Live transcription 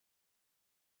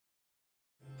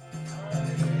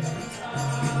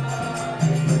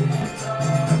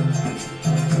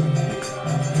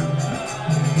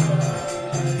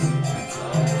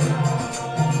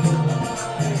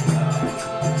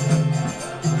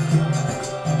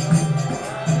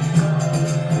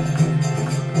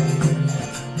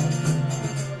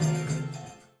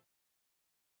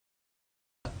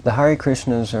The Hare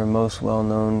Krishnas are most well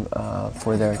known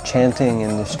for their chanting in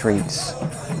the streets,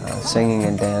 singing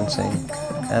and dancing.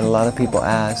 And a lot of people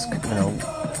ask,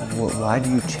 why do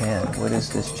you chant? What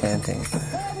is this chanting?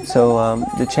 So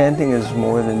the chanting is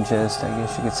more than just, I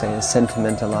guess you could say, a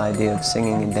sentimental idea of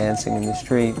singing and dancing in the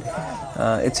street.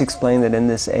 It's explained that in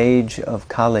this age of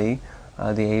Kali,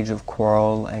 the age of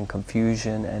quarrel and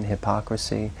confusion and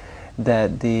hypocrisy,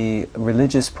 that the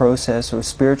religious process or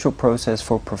spiritual process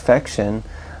for perfection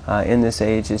in this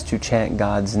age is to chant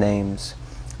God's names.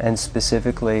 And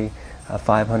specifically,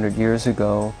 500 years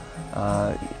ago,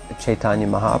 Chaitanya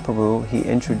Mahaprabhu, he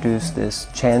introduced this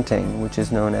chanting, which is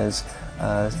known as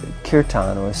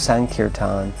Kirtan or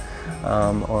Sankirtan,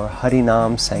 or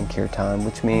Harinam Sankirtan,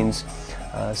 which means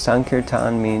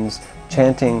Sankirtan means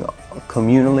chanting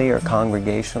communally or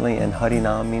congregationally, and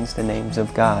Harinam means the names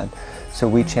of God. So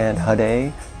we chant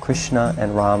Hare, Krishna,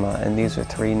 and Rama, and these are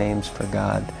three names for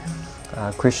God.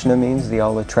 Krishna means the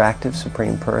all-attractive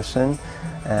Supreme Person,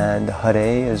 and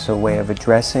Hare is a way of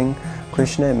addressing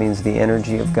Krishna. It means the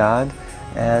energy of God,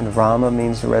 and Rama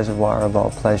means the reservoir of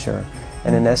all pleasure.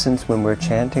 And in essence, when we're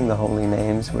chanting the holy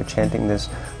names, we're chanting this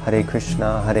Hare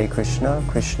Krishna,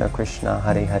 Krishna Krishna,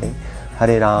 Hare Hare,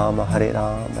 Hare Rama,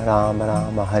 Rama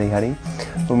Rama, Hare Hare.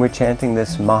 When we're chanting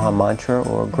this Maha mantra,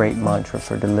 or great mantra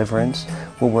for deliverance,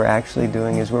 what we're actually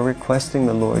doing is we're requesting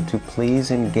the Lord to please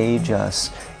engage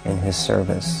us in His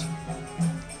service.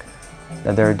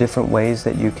 Now there are different ways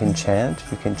that you can chant.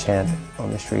 You can chant on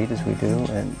the street as we do,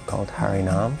 and called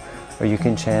Harinam, or you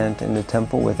can chant in the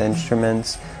temple with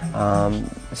instruments,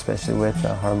 especially with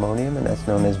a harmonium, and that's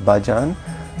known as bhajan.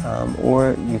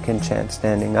 Or you can chant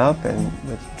standing up and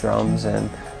with drums and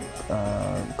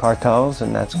kartals,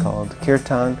 and that's called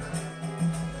kirtan.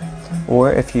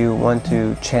 Or if you want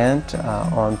to chant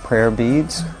on prayer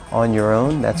beads on your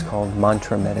own, that's called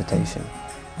mantra meditation.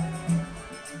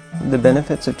 The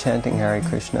benefits of chanting Hare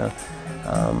Krishna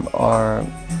are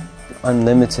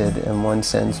unlimited in one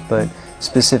sense, but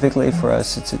specifically for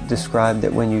us it's described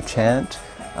that when you chant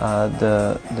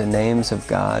the names of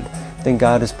God, then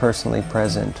God is personally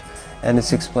present. And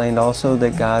it's explained also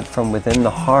that God, from within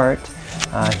the heart,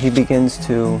 He begins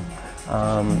to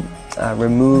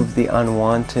remove the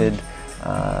unwanted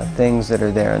things that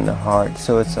are there in the heart.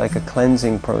 So it's like a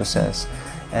cleansing process.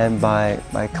 And by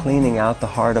cleaning out the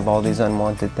heart of all these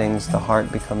unwanted things, the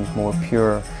heart becomes more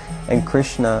pure. And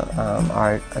Krishna,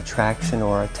 our attraction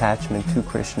or attachment to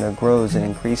Krishna grows and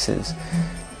increases.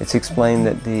 It's explained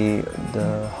that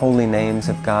the holy names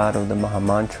of God, or the Maha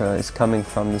Mantra, is coming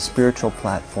from the spiritual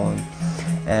platform.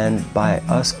 And by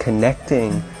us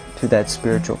connecting to that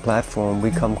spiritual platform, we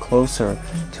come closer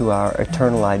to our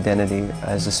eternal identity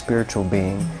as a spiritual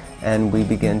being. And we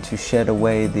begin to shed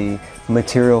away the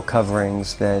material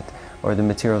coverings or the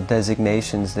material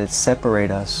designations that separate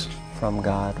us from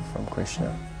God, from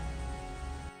Krishna.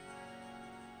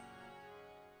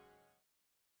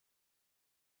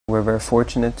 We're very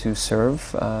fortunate to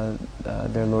serve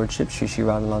their Lordship, Shri Shri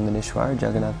Radha Ishwar,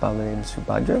 Jagannath Baladev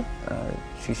Subhadra,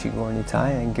 Shri Shri Gaura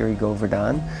Nitai, and Giri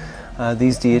Govardhan.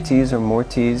 These deities or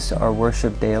Murtis are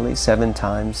worshipped daily, 7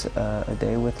 times a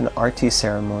day, with an arti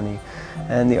ceremony.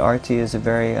 And the arti is a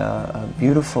very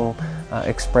beautiful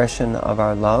expression of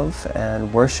our love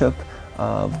and worship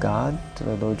of God to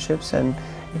their Lordships, and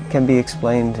it can be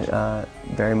explained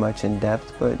very much in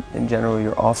depth, but in general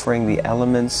you're offering the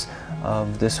elements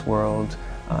of this world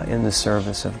in the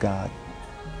service of God.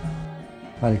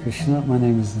 Hare Krishna, my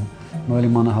name is Murli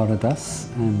Manohara Das,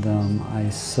 and I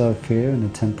serve here in the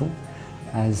temple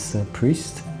as a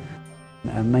priest.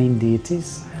 Our main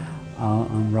deities are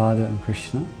Radha and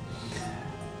Krishna,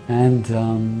 and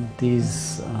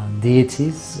these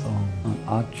deities, or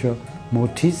Archa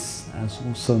Murtis as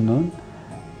also known,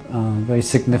 very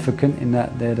significant in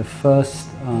that they're the first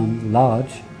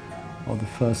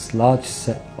large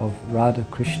set of Radha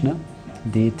Krishna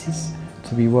deities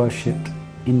to be worshipped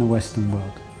in the Western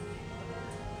world.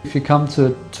 If you come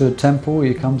to a temple,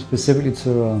 you come specifically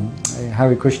to a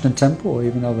Hare Krishna temple or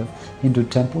even other Hindu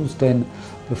temples, then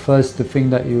the thing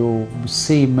that you'll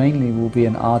see mainly will be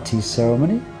an arti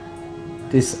ceremony.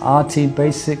 This arti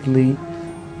basically,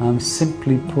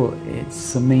 simply put,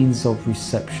 it's a means of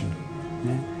reception.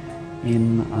 Yeah?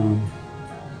 In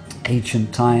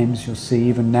ancient times, you'll see,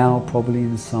 even now probably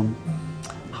in some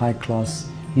high-class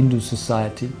Hindu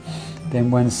society,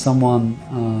 then when someone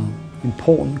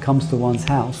important comes to one's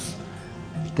house,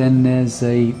 then there's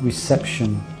a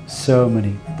reception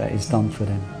ceremony that is done for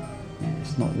them.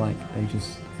 It's not like they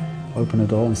just open a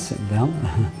door and sit down.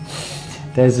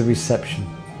 There's a reception,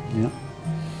 yeah?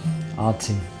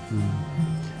 Arti.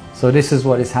 So this is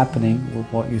what is happening with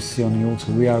what you see on the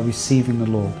altar. We are receiving the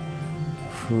Lord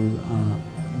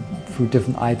through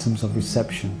different items of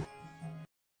reception.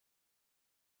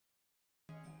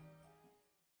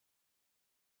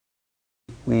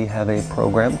 We have a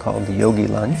program called the Yogi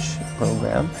Lunch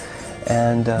program,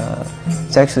 and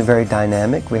it's actually very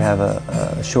dynamic. We have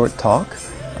a short talk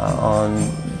on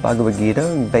Bhagavad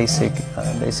Gita, basic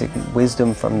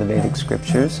wisdom from the Vedic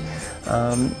scriptures,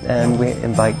 and we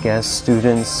invite guests,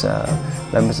 students,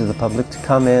 members of the public to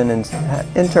come in and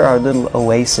enter our little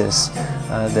oasis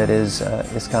that is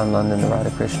ISKCON London, the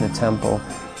Radha Krishna Temple.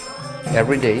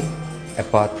 Every day,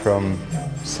 apart from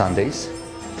Sundays,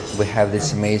 we have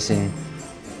this amazing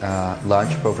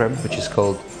lunch program which is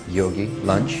called Yogi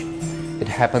Lunch. It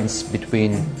happens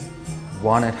between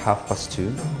 1 and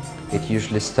 2:30. It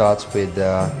usually starts with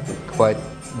quite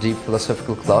deep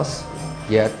philosophical class,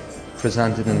 yet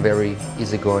presented in a very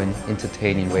easygoing,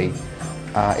 entertaining way.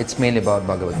 It's mainly about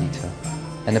Bhagavad Gita.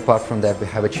 And apart from that, we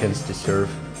have a chance to serve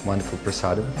wonderful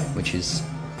prasadam, which is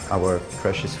our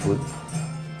precious food.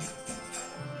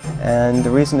 And the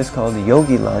reason it's called the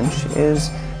Yogi Lunch is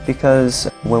because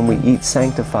when we eat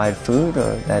sanctified food,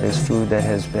 or that is food that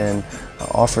has been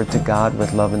offered to God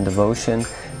with love and devotion,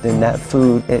 then that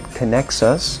food, it connects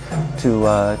us to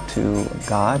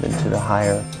God and to the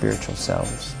higher spiritual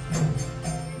selves.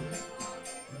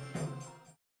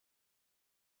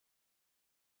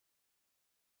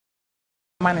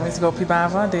 My name is Gaura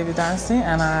Mani Devi Ji,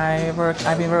 and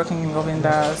I've been working in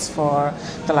Govindas for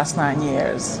the last 9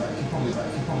 years.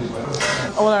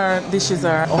 All our dishes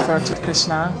are offered to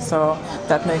Krishna, so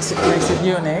that makes it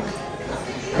unique.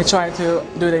 We try to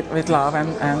do it with love and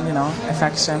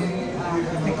affection.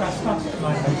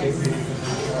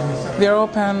 We are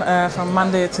open from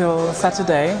Monday till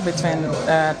Saturday between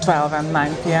 12 and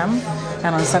 9 p.m.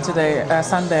 and on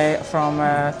Sunday from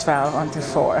 12 until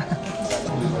 4.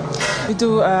 We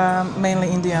do mainly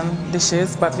Indian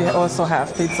dishes, but we also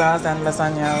have pizzas and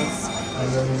lasagnas.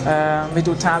 We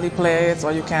do thali plates,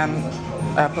 or you can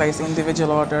place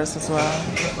individual orders as well.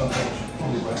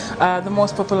 The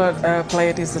most popular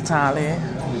plate is the thali.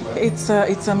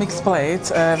 It's a mixed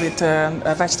plate with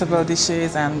vegetable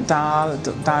dishes and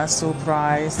dal soup,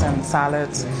 rice and salad.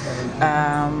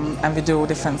 And we do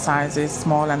different sizes,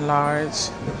 small and large.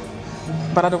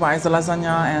 But otherwise, the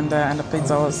lasagna and the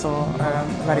pizza also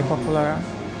very popular.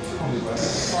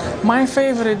 My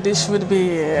favorite dish would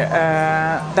be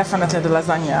definitely the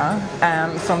lasagna,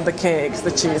 and from the cakes,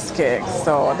 the cheesecake.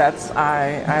 So that's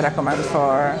I recommend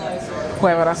for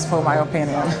whoever asks for my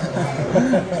opinion.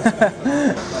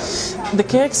 The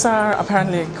cakes are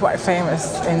apparently quite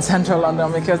famous in central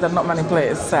London because there are not many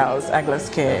places sells eggless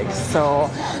cakes. So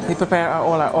we prepare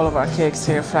all of our cakes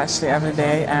here freshly every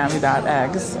day and without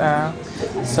eggs.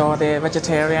 So they're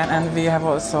vegetarian, and we have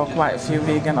also quite a few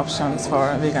vegan options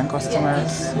for vegan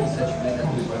customers.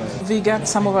 We get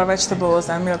some of our vegetables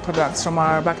and milk products from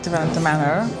our Bhaktivedanta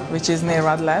Manor, which is near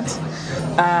Radlett,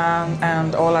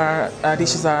 and all our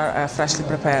dishes are freshly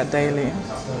prepared daily.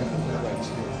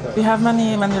 We have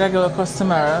many regular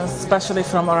customers, especially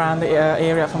from around the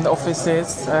area, from the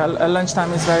offices.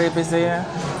 Lunchtime is very busy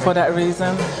for that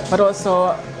reason, but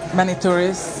also many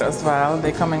tourists as well.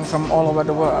 They're coming from all over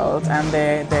the world, and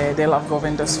they love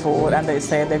Govinda's food, and they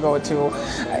say they go to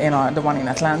the one in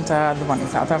Atlanta, the one in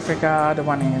South Africa, the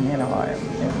one in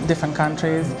different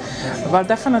countries. Well,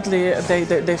 definitely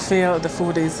they feel the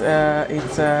food is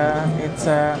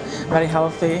very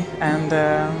healthy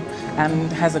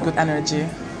and has a good energy.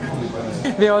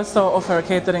 We also offer a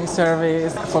catering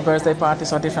service for birthday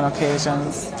parties or different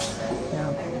occasions.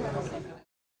 Yeah.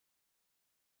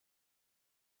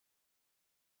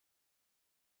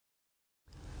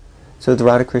 So at the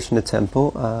Radha Krishna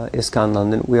Temple, ISKCON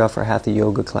London, we offer hatha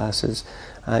yoga classes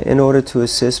in order to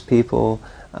assist people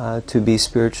to be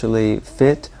spiritually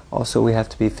fit. Also, we have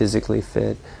to be physically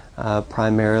fit.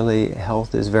 Primarily,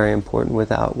 health is very important.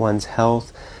 Without one's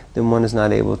health, then one is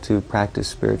not able to practice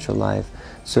spiritual life.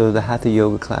 So the hatha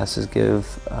yoga classes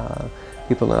give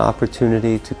people an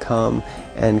opportunity to come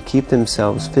and keep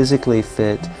themselves physically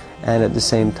fit, and at the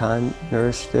same time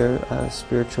nourish their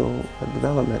spiritual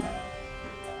development.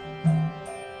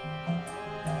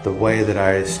 The way that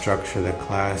I structure the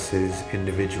class is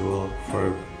individual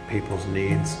for people's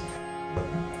needs.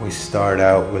 We start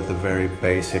out with the very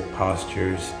basic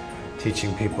postures,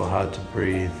 teaching people how to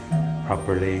breathe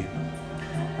properly.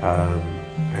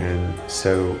 And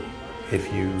so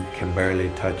if you can barely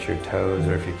touch your toes,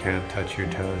 or if you can't touch your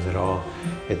toes at all,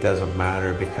 it doesn't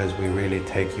matter, because we really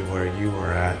take you where you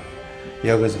are at.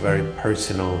 Yoga is a very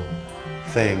personal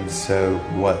thing, so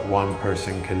what one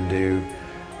person can do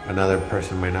another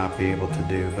person may not be able to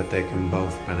do, but they can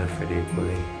both benefit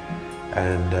equally.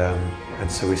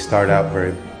 And so we start out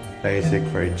very basic,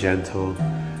 very gentle,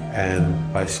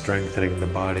 and by strengthening the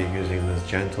body using those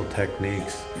gentle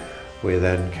techniques, we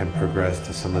then can progress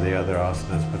to some of the other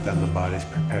asanas, but then the body's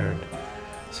prepared.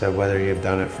 So whether you've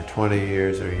done it for 20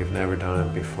 years or you've never done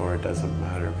it before, it doesn't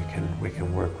matter. We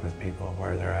can work with people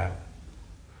where they're at.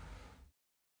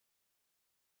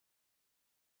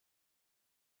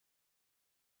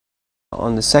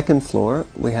 On the second floor,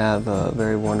 we have a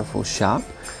very wonderful shop,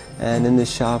 and in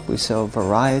this shop we sell a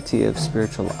variety of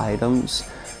spiritual items.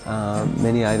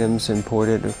 Many items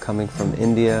imported or coming from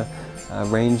India,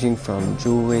 ranging from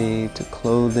jewelry to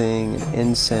clothing and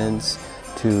incense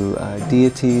to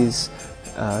deities,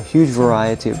 a huge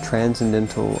variety of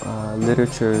transcendental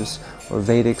literatures or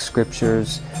Vedic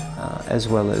scriptures, as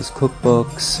well as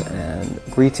cookbooks and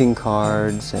greeting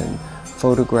cards and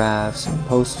photographs and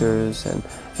posters,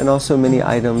 and also many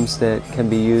items that can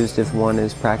be used if one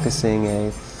is practicing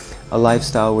a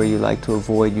lifestyle where you like to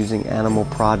avoid using animal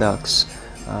products,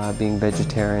 being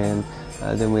vegetarian.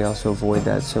 Then we also avoid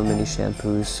that, so many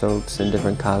shampoos, soaps, and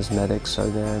different cosmetics are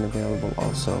there and available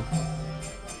also.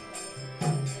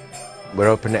 We're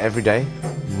open every day,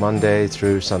 Monday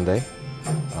through Sunday.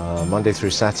 Monday through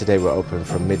Saturday we're open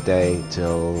from midday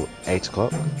till 8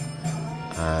 o'clock,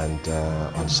 and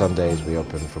on Sundays we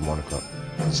open from 1 o'clock.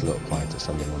 It's a little quieter,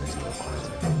 Sunday morning's a little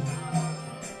quieter.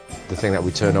 The thing that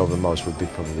we turn over most would be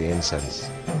probably incense.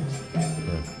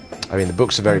 I mean, the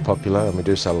books are very popular, and we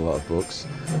do sell a lot of books.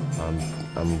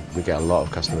 And we get a lot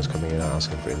of customers coming in and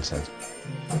asking for incense.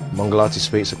 Mangalati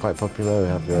sweets are quite popular. We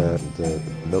have the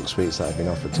milk sweets that have been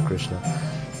offered to Krishna.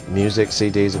 Music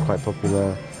CDs are quite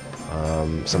popular.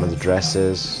 Some of the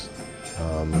dresses,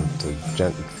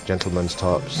 the gentlemen's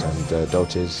tops and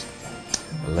dhotis.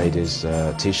 Ladies'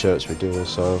 t-shirts we do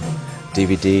also.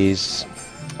 DVDs.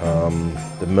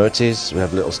 The murtis, we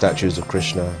have little statues of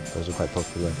Krishna. Those are quite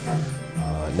popular.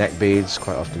 Neck beads,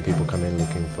 quite often people come in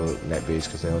looking for neck beads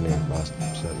because they only last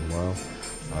a certain while.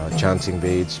 Chanting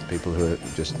beads, people who are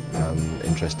just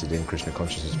interested in Krishna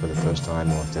consciousness for the first time,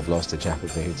 or if they've lost the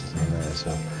japa beads or something like that.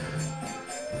 So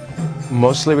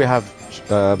mostly we have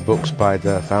books by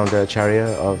the founder Acharya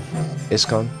of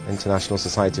ISKCON, International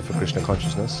Society for Krishna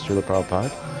Consciousness, Srila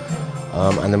Prabhupada.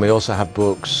 And then we also have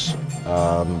books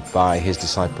by his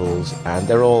disciples, and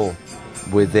they're all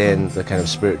within the kind of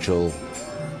spiritual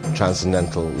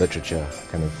transcendental literature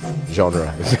kind of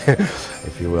genre,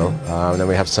 if you will. Then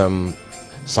we have some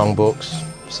songbooks,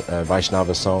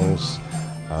 Vaishnava songs,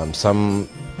 some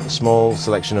small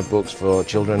selection of books for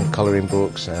children, colouring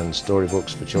books and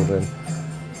storybooks for children,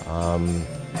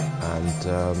 and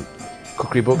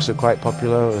cookery books are quite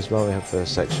popular as well. We have a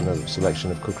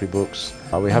selection of cookery books.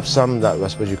 We have some that I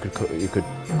suppose you could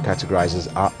categorise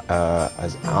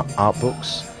as art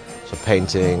books. So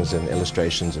paintings and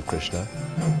illustrations of Krishna,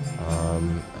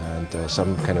 and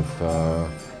some kind of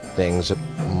things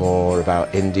more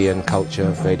about Indian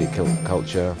culture, Vedic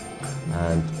culture,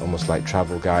 and almost like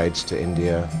travel guides to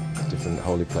India, different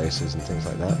holy places and things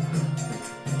like that.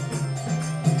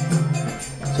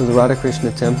 So the Radha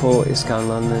Krishna Temple, ISKCON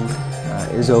London,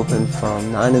 is open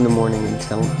from 9 in the morning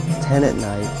until 10 at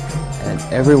night, and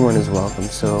everyone is welcome,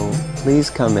 so please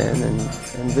come in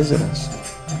and visit us.